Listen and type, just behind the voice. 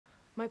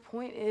My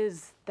point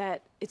is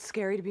that it's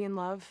scary to be in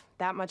love,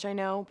 that much I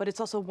know, but it's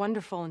also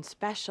wonderful and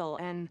special,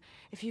 and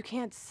if you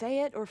can't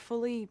say it or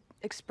fully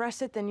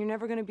express it, then you're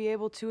never gonna be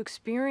able to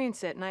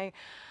experience it, and I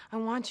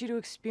want you to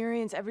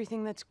experience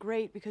everything that's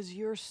great because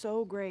you're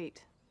so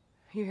great.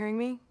 You hearing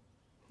me?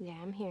 Yeah,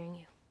 I'm hearing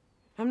you.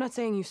 I'm not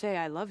saying you say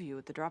I love you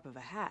at the drop of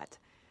a hat.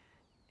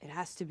 It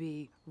has to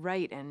be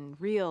right and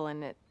real,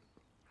 and it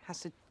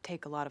has to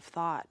take a lot of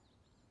thought.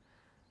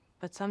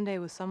 But someday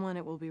with someone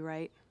it will be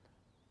right.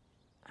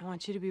 I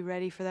want you to be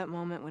ready for that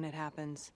moment when it happens.